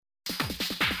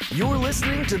You're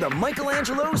listening to the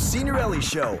Michelangelo Signorile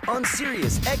Show on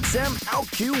Sirius XM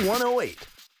LQ 108.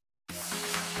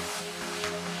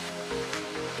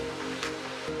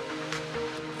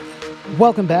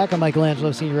 Welcome back. I'm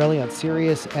Michelangelo Signorile on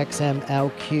Sirius XM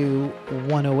LQ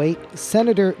 108.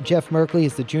 Senator Jeff Merkley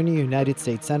is the junior United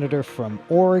States Senator from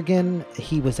Oregon.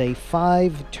 He was a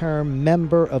 5-term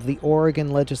member of the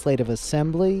Oregon Legislative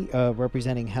Assembly,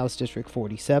 representing House District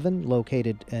 47,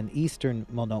 located in eastern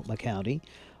Multnomah County.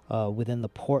 Within the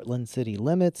Portland city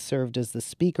limits, served as the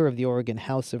Speaker of the Oregon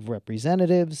House of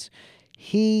Representatives.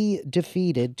 He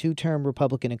defeated 2-term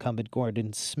Republican incumbent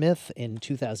Gordon Smith in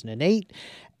 2008,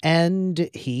 and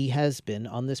he has been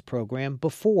on this program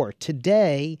before.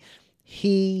 Today,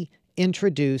 he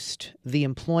introduced the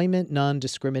Employment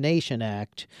Non-Discrimination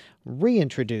Act,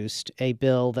 reintroduced a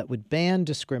bill that would ban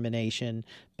discrimination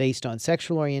based on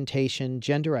sexual orientation,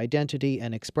 gender identity,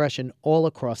 and expression all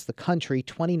across the country.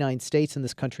 29 states in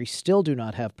this country still do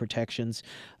not have protections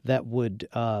that would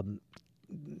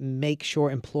make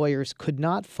sure employers could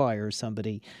not fire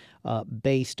somebody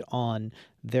based on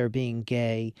their being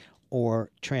gay or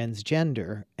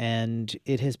transgender. And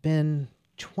it has been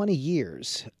 20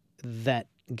 years that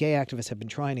gay activists have been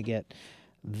trying to get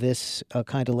this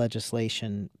kind of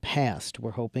legislation passed. We're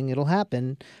hoping it'll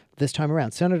happen this time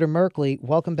around. Senator Merkley,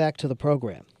 welcome back to the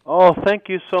program. Oh, thank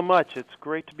you so much. It's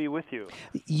great to be with you.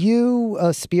 You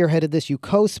spearheaded this. You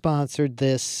co-sponsored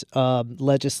this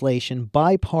legislation,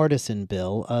 bipartisan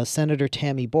bill. Senator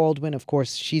Tammy Baldwin, of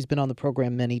course, she's been on the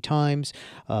program many times,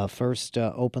 first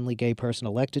openly gay person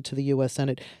elected to the U.S.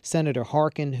 Senate. Senator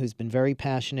Harkin, who's been very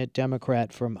passionate,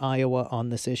 Democrat from Iowa on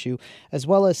this issue, as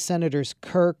well as Senators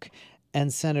Kirk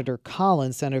and Senator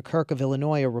Collins. Senator Kirk of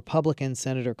Illinois, a Republican,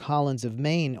 Senator Collins of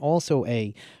Maine, also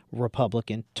a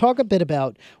Republican. Talk a bit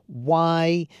about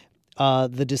why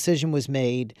the decision was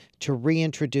made to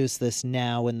reintroduce this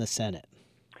now in the Senate.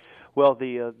 Well,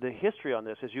 the history on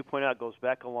this, as you point out, goes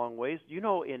back a long ways. You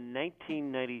know, in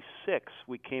 1996,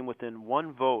 we came within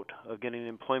one vote of getting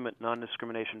employment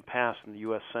non-discrimination passed in the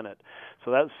U.S. Senate.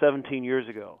 So that was 17 years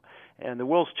ago. And the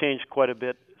world's changed quite a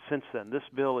bit since then. This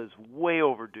bill is way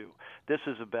overdue. This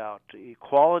is about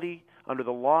equality under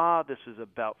the law. This is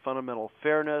about fundamental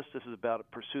fairness. This is about a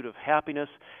pursuit of happiness.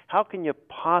 How can you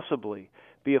possibly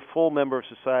be a full member of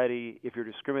society if you're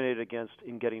discriminated against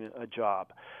in getting a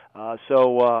job?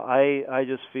 So I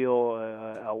just feel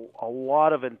a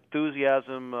lot of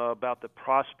enthusiasm about the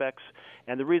prospects.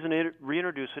 And the reason to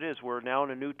reintroduce it is we're now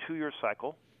in a new 2-year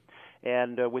cycle.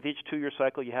 And with each 2-year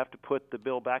cycle, you have to put the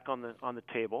bill back on the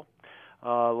table.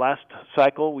 Last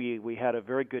cycle, we had a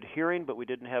very good hearing, but we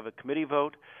didn't have a committee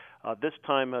vote. This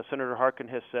time, Senator Harkin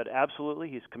has said absolutely,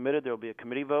 he's committed. There will be a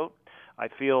committee vote. I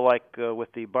feel like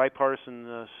with the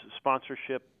bipartisan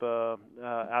sponsorship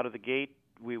out of the gate,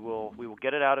 we will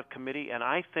get it out of committee, and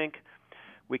I think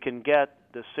we can get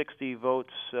the 60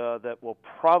 votes that will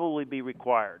probably be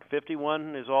required.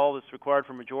 51 is all that's required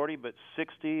for majority, but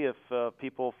 60 if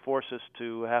people force us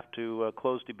to have to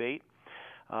close debate.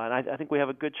 And I think we have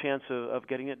a good chance of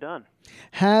getting it done.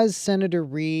 Has Senator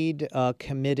Reid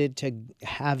committed to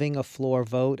having a floor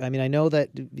vote? I mean, I know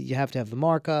that you have to have the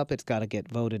markup. It's got to get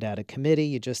voted out of committee.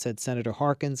 You just said Senator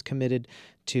Harkin's committed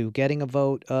to getting a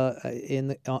vote in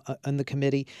the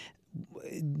committee.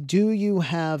 Do you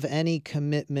have any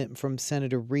commitment from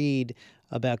Senator Reid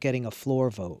about getting a floor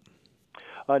vote?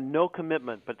 No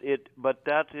commitment, but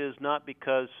that is not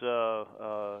because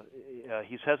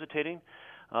he's hesitating.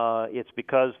 It's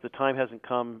because the time hasn't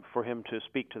come for him to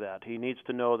speak to that. He needs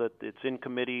to know that it's in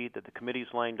committee, that the committee's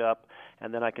lined up,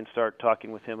 and then I can start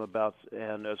talking with him about,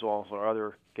 and as well as our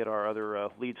other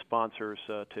lead sponsors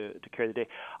to carry the day.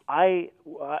 I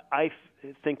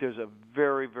think there's a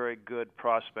very, very good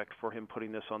prospect for him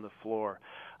putting this on the floor.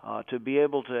 To be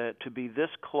able to be this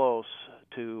close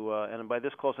to, and by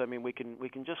this close I mean we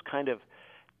can just kind of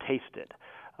taste it.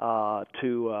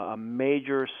 To a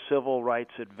major civil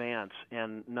rights advance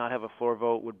and not have a floor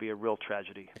vote would be a real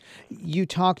tragedy. You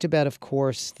talked about, of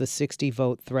course, the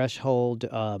 60-vote threshold.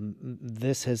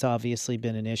 This has obviously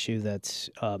been an issue that's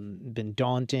been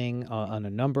daunting on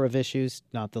a number of issues,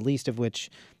 not the least of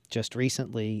which just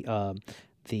recently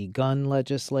the gun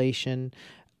legislation.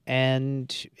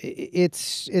 And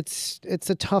it's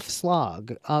a tough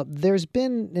slog. There's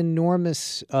been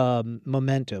enormous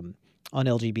momentum on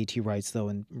LGBT rights, though,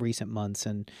 in recent months.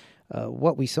 And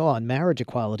what we saw on marriage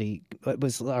equality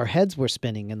was our heads were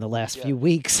spinning in the last few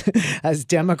weeks as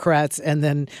Democrats and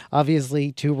then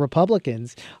obviously 2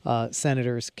 Republicans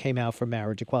senators came out for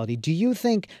marriage equality. Do you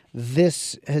think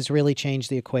this has really changed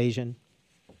the equation?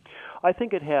 I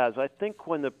think it has. I think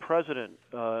when the president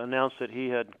announced that he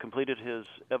had completed his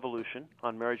evolution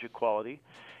on marriage equality,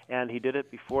 and he did it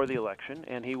before the election,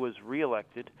 and he was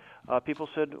reelected, people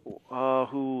said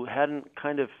who hadn't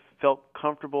kind of felt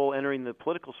comfortable entering the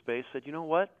political space said, you know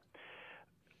what?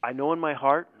 I know in my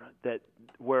heart that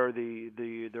where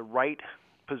the right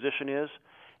position is,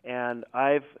 and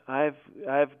I've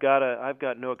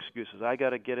got no excuses. I got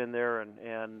to get in there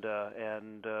and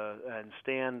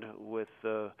stand with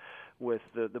the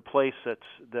place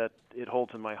that it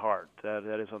holds in my heart.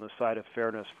 That is on the side of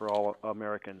fairness for all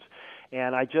Americans.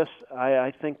 And I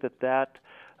think that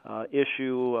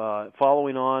issue,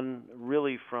 following on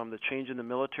really from the change in the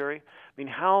military. I mean,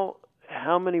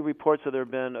 how many reports have there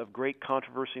been of great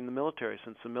controversy in the military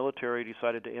since the military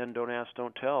decided to end Don't Ask,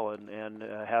 Don't Tell and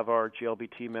have our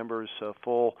GLBT members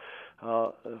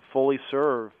fully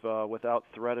serve without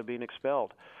threat of being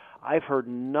expelled? I've heard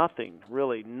nothing,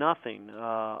 really nothing,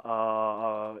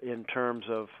 in terms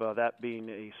of that being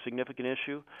a significant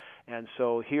issue. And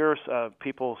so here's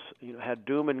people had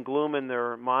doom and gloom in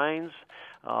their minds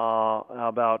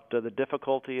about the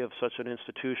difficulty of such an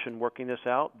institution working this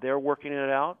out. They're working it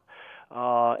out.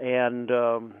 And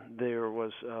there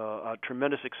was a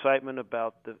tremendous excitement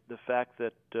about the fact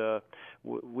that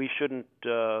we shouldn't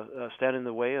stand in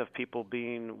the way of people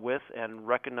being with and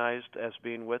recognized as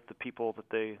being with the people that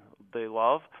they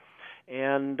love.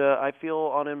 And I feel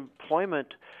on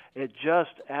employment, it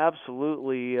just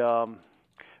absolutely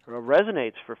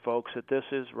resonates for folks that this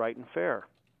is right and fair.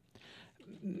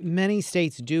 Many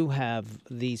states do have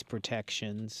these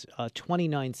protections.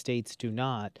 29 states do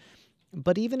not.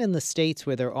 But even in the states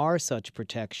where there are such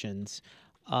protections,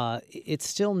 it's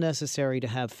still necessary to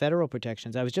have federal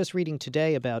protections. I was just reading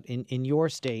today about in your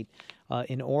state,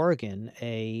 in Oregon,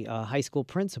 a high school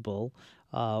principal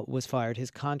was fired,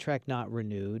 his contract not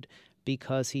renewed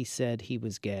because he said he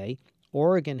was gay.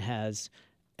 Oregon has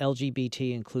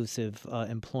LGBT inclusive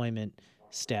employment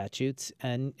statutes,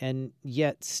 and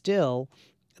yet still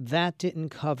that didn't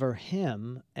cover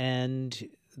him, and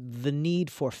the need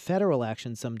for federal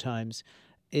action sometimes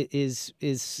is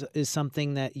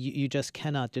something that you just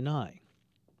cannot deny.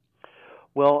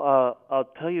 Well, I'll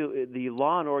tell you, the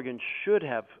law in Oregon should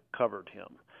have covered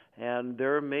him, and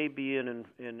there may be an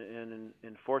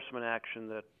enforcement action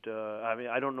that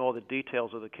I don't know all the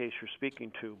details of the case you're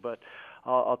speaking to, but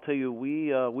I'll tell you,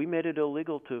 we made it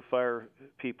illegal to fire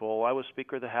people. I was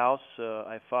Speaker of the House.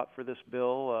 I fought for this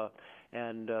bill,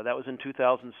 and that was in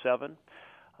 2007.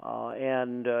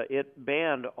 And it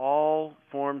banned all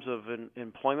forms of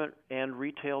employment and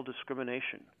retail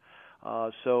discrimination.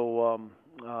 So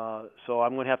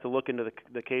I'm going to have to look into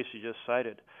the case you just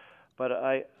cited. But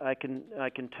I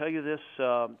can tell you this: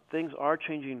 things are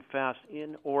changing fast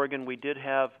in Oregon. We did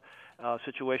have a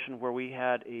situation where we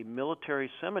had a military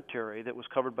cemetery that was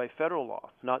covered by federal law,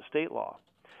 not state law.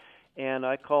 And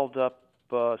I called up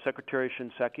Secretary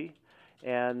Shinseki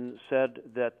and said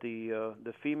that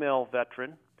the female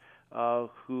veteran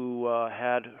who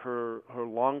had her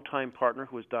longtime partner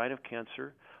who was dying of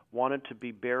cancer wanted to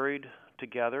be buried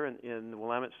together in the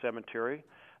Willamette Cemetery,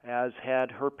 as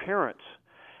had her parents,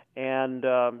 and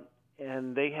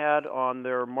they had on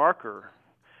their marker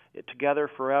together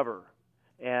forever,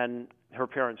 and her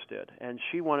parents did, and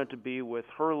she wanted to be with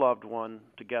her loved one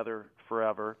together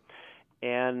forever,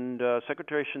 and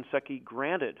Secretary Shinseki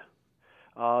granted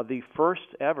the first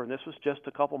ever, and this was just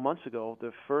a couple months ago,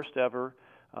 the first ever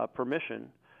permission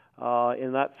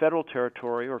in that federal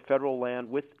territory or federal land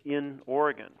within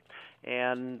Oregon,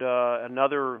 and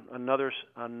another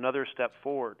step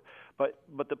forward.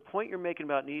 But the point you're making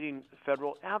about needing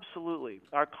federal, absolutely,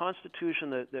 our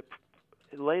Constitution that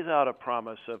lays out a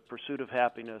promise of pursuit of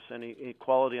happiness and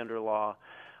equality under law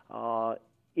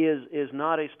is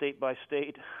not a state by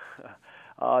state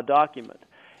document.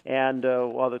 And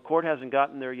while the court hasn't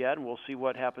gotten there yet, and we'll see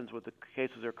what happens with the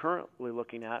cases they're currently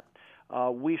looking at,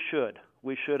 we should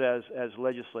as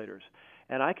legislators.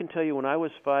 And I can tell you, when I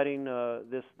was fighting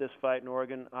this fight in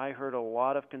Oregon, I heard a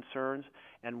lot of concerns.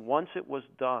 And once it was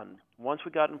done, once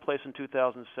we got in place in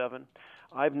 2007,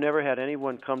 I've never had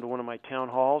anyone come to one of my town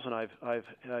halls, and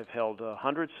I've held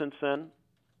hundreds since then,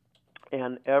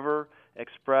 and ever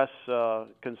express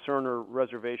concern or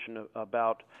reservation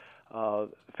about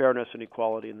fairness and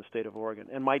equality in the state of Oregon.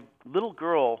 And my little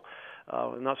girl,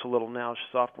 not so little now, she's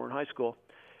a sophomore in high school,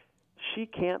 she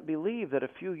can't believe that a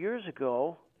few years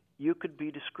ago you could be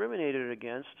discriminated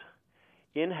against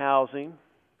in housing,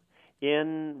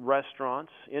 in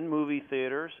restaurants, in movie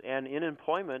theaters, and in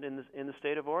employment in the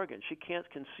state of Oregon. She can't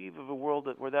conceive of a world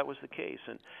where that was the case,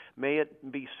 and may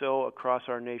it be so across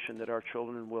our nation that our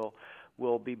children will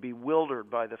will be bewildered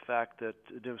by the fact that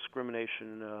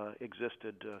discrimination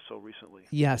existed so recently.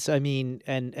 Yes, I mean,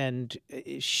 and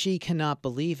she cannot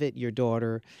believe it, your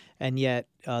daughter, and yet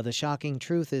the shocking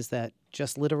truth is that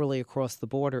just literally across the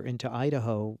border into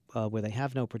Idaho, where they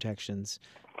have no protections,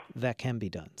 that can be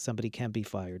done. Somebody can be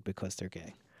fired because they're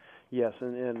gay. Yes,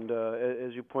 and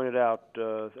as you pointed out,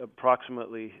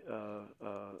 approximately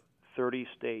 30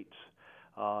 states,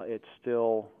 it's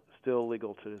still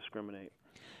legal to discriminate.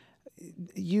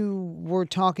 You were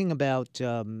talking about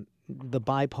the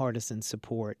bipartisan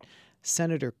support.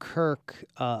 Senator Kirk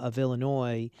of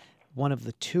Illinois, one of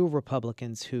the two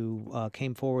Republicans who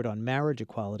came forward on marriage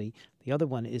equality. The other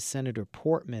one is Senator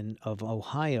Portman of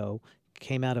Ohio,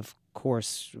 came out, of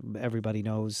course, everybody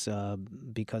knows,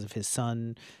 because of his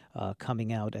son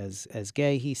coming out as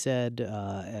gay, he said,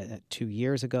 2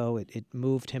 years ago. It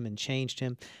moved him and changed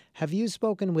him. Have you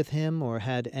spoken with him or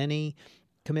had any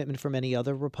commitment from any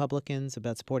other Republicans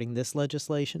about supporting this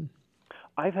legislation?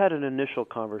 I've had an initial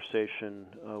conversation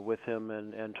with him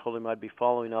and told him I'd be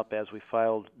following up as we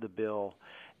filed the bill,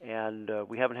 and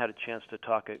we haven't had a chance to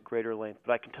talk at greater length.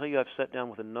 But I can tell you I've sat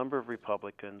down with a number of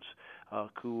Republicans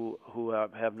who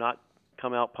have not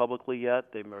come out publicly yet.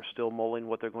 They are still mulling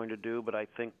what they're going to do, but I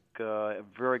think a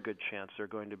very good chance they're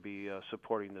going to be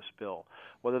supporting this bill.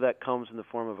 Whether that comes in the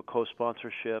form of a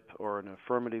co-sponsorship or an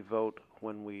affirmative vote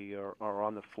when we are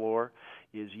on the floor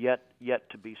is yet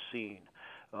to be seen.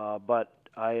 But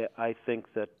I think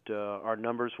that our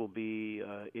numbers will be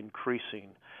increasing,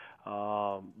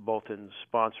 both in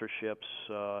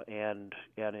sponsorships and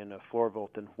in a floor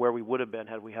vote than where we would have been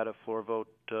had we had a floor vote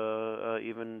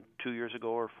even 2 years ago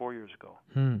or 4 years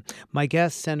ago. My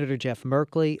guest, Senator Jeff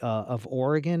Merkley of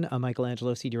Oregon. I'm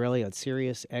Michelangelo Signorile on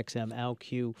Sirius XM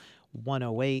LQ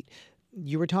 108.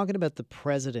 You were talking about the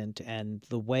president and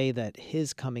the way that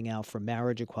his coming out for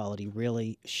marriage equality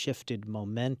really shifted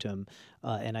momentum,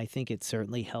 and I think it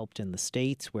certainly helped in the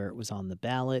states where it was on the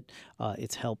ballot.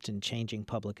 It's helped in changing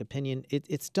public opinion.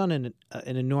 It's done an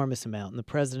enormous amount, and the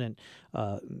president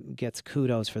gets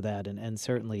kudos for that and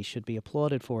certainly should be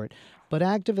applauded for it. But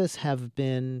activists have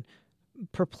been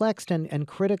perplexed and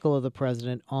critical of the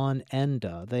president on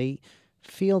ENDA. They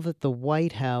feel that the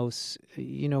White House,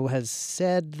 has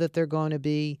said that they're going to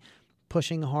be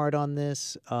pushing hard on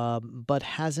this, but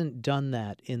hasn't done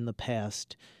that in the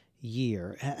past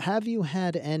year. Have you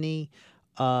had any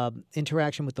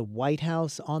interaction with the White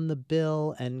House on the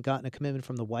bill and gotten a commitment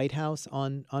from the White House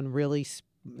on really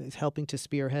helping to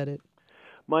spearhead it?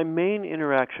 My main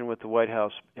interaction with the White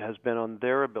House has been on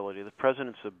their ability, the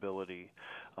president's ability,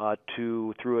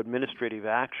 through administrative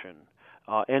action,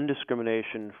 end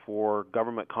discrimination for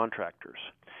government contractors.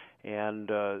 And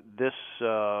this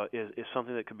is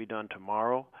something that could be done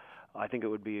tomorrow. I think it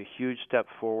would be a huge step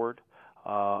forward.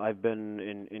 I've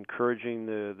been encouraging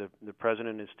the president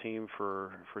and his team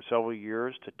for several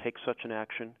years to take such an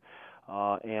action,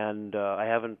 and I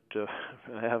haven't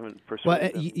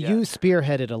persuaded them yet. You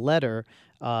spearheaded a letter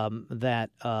that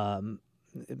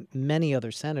many other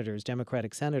senators,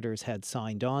 Democratic senators, had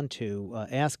signed on to,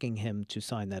 asking him to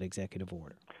sign that executive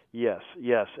order. Yes,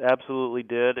 absolutely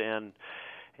did, and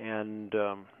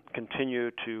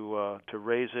continue to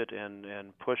raise it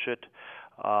and push it.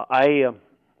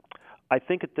 I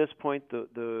think at this point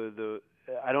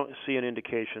I don't see an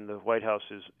indication the White House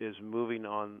is moving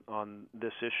on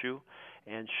this issue.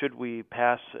 And should we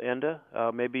pass ENDA,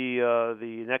 maybe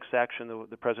the next action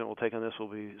the president will take on this will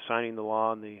be signing the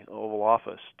law in the Oval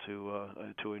Office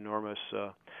to enormous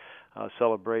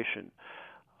celebration.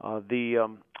 And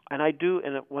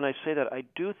when I say that, I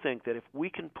do think that if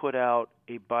we can put out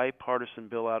a bipartisan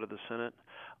bill out of the Senate,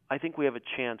 I think we have a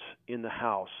chance in the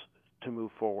House to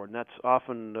move forward. And that's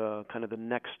often kind of the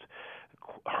next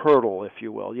hurdle, if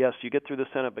you will. Yes, you get through the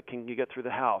Senate, but can you get through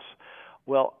the House?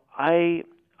 Well,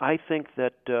 I think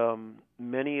that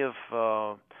many of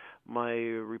my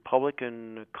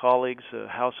Republican colleagues,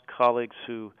 House colleagues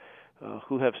who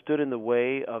have stood in the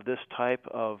way of this type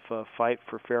of fight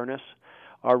for fairness,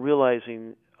 are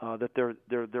realizing that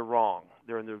they're wrong.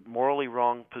 They're in the morally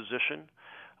wrong position.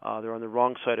 They're on the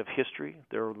wrong side of history.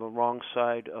 They're on the wrong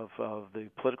side of the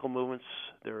political movements.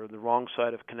 They're on the wrong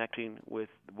side of connecting with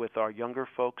our younger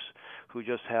folks who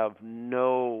just have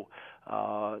no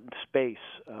space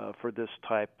for this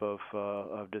type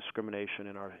of discrimination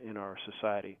in our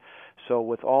society. So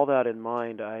with all that in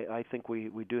mind, I think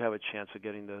we do have a chance of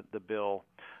getting the bill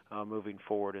moving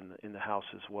forward in the House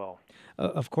as well.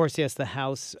 Of course, yes, the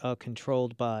House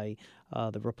controlled by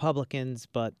the Republicans,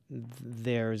 but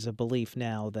there's a belief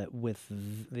now that with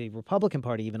the Republican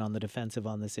Party even on the defensive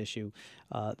on this issue,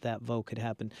 that vote could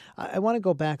happen. I want to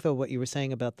go back, though, what you were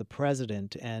saying about the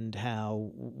president and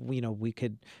how we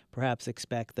could perhaps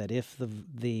expect that if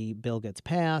the bill gets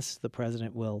passed, the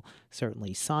president will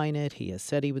certainly sign it. He has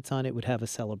said he would sign it, would have a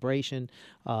celebration,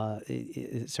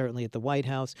 certainly at the White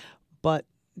House. But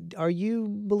are you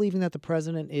believing that the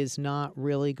president is not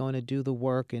really going to do the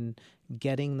work in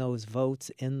getting those votes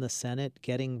in the Senate,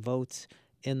 getting votes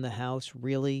in the House,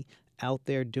 really out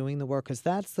there doing the work? Because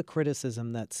that's the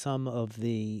criticism that some of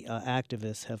the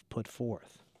activists have put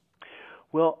forth.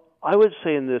 Well, I would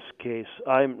say in this case,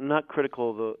 I'm not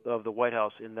critical of the White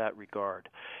House in that regard.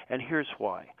 And here's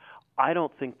why. I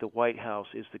don't think the White House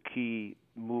is the key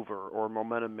mover or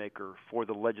momentum maker for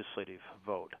the legislative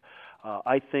vote.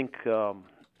 I think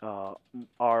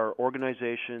our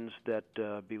organizations that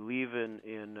believe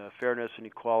in fairness and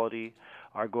equality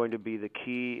are going to be the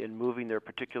key in moving their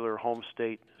particular home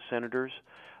state senators.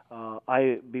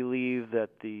 I believe that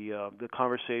the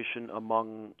conversation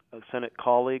among Senate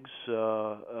colleagues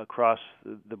across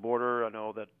the border, I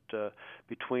know that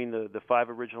between the 5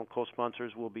 original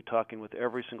co-sponsors, we'll be talking with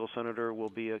every single senator,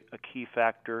 will be a key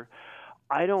factor.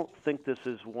 I don't think this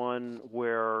is an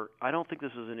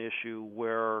issue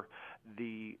where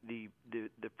the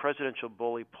presidential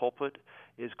bully pulpit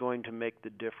is going to make the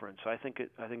difference. I think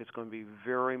it's going to be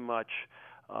very much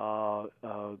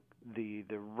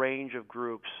the range of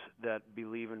groups that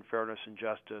believe in fairness and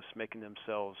justice making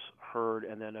themselves heard,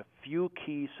 and then a few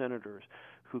key senators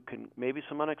who can, maybe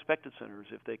some unexpected senators,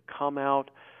 if they come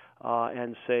out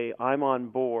and say, I'm on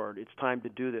board, it's time to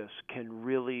do this, can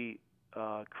really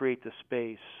create the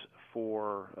space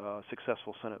for a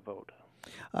successful Senate vote.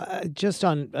 Just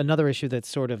on another issue that's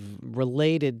sort of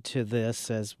related to this,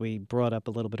 as we brought up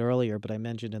a little bit earlier, but I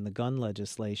mentioned in the gun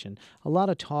legislation, a lot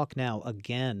of talk now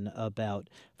again about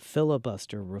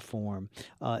filibuster reform.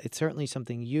 It's certainly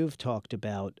something you've talked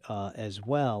about as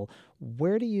well.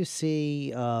 Where do you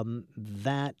see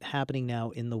that happening now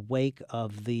in the wake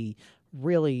of the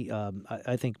really,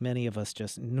 I think many of us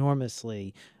just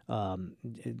enormously,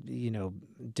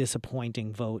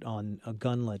 disappointing vote on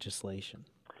gun legislation?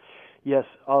 Yes,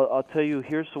 I'll tell you,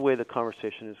 here's the way the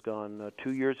conversation has gone.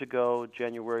 2 years ago,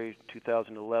 January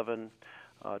 2011,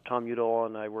 Tom Udall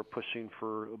and I were pushing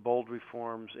for bold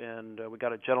reforms, and we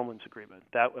got a gentleman's agreement.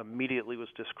 That immediately was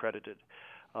discredited.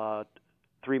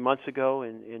 3 months ago,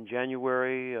 in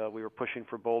January, we were pushing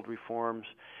for bold reforms,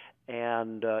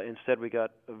 and instead we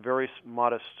got a very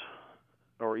modest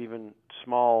or even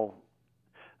small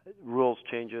rules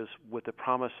changes with the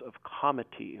promise of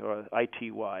comity, or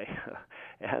ITY,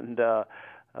 and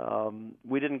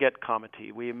we didn't get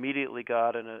comity. We immediately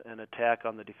got an attack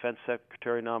on the defense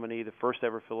secretary nominee, the first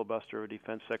ever filibuster of a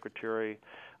defense secretary.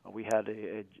 We had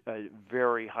a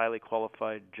very highly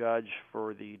qualified judge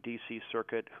for the D.C.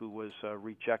 Circuit who was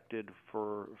rejected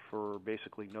for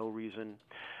basically no reason,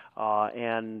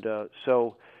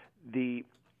 so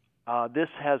this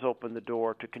has opened the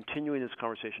door to continuing this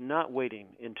conversation, not waiting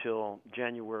until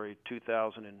January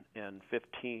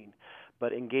 2015,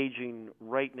 but engaging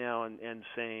right now and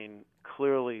saying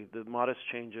clearly the modest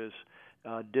changes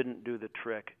didn't do the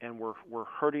trick, and we're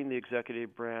hurting the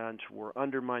executive branch, we're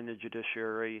undermining the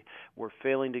judiciary, we're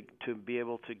failing to be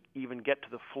able to even get to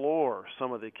the floor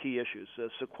some of the key issues. The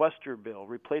sequester bill,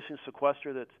 replacing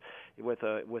sequester that's with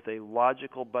a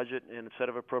logical budget and a set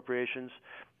of appropriations,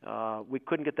 we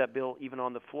couldn't get that bill even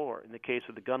on the floor. In the case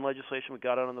of the gun legislation, we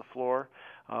got it on the floor,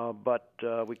 but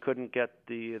we couldn't get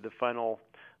the final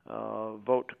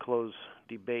vote to close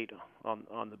debate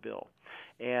on the bill.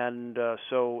 And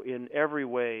so in every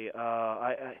way,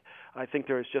 I think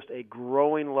there is just a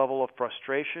growing level of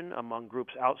frustration among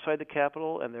groups outside the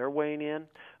Capitol, and they're weighing in,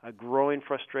 a growing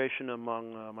frustration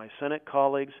among my Senate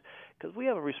colleagues, because we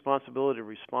have a responsibility to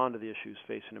respond to the issues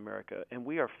facing America, and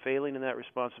we are failing in that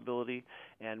responsibility,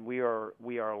 and we are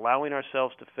allowing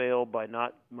ourselves to fail by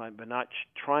not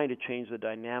trying to change the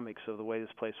dynamics of the way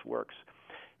this place works.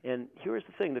 And here's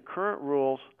the thing, the current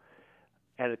rules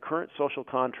and the current social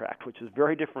contract, which is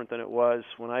very different than it was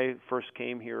when I first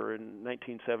came here in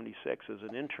 1976 as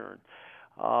an intern,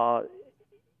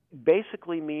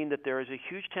 basically mean that there is a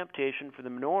huge temptation for the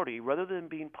minority, rather than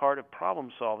being part of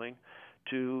problem solving,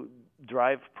 to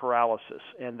drive paralysis.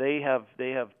 And they have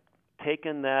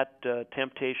taken that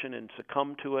temptation and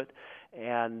succumbed to it,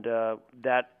 And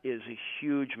that is a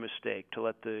huge mistake to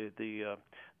let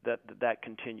that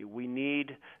continue. We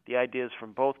need the ideas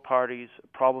from both parties,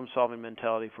 problem-solving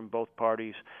mentality from both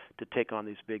parties to take on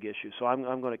these big issues. So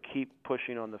I'm going to keep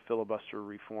pushing on the filibuster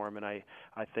reform, and I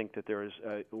think that there is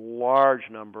a large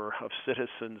number of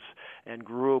citizens and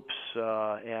groups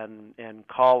and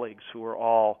colleagues who are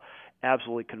all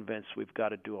absolutely convinced we've got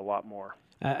to do a lot more.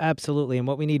 Absolutely. And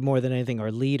what we need more than anything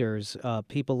are leaders,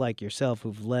 people like yourself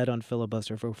who've led on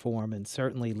filibuster reform and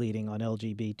certainly leading on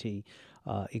LGBT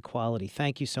equality.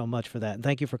 Thank you so much for that. And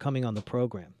thank you for coming on the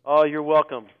program. Oh, you're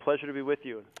welcome. Pleasure to be with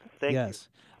you. Thank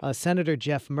you. Senator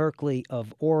Jeff Merkley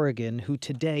of Oregon, who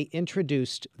today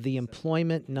introduced the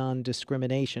Employment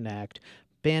Non-Discrimination Act,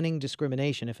 banning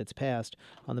discrimination, if it's passed,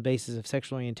 on the basis of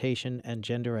sexual orientation and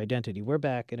gender identity. We're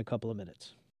back in a couple of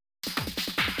minutes.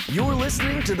 You're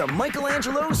listening to the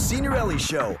Michelangelo Signorile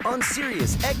Show on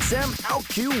Sirius XM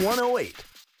OutQ 108.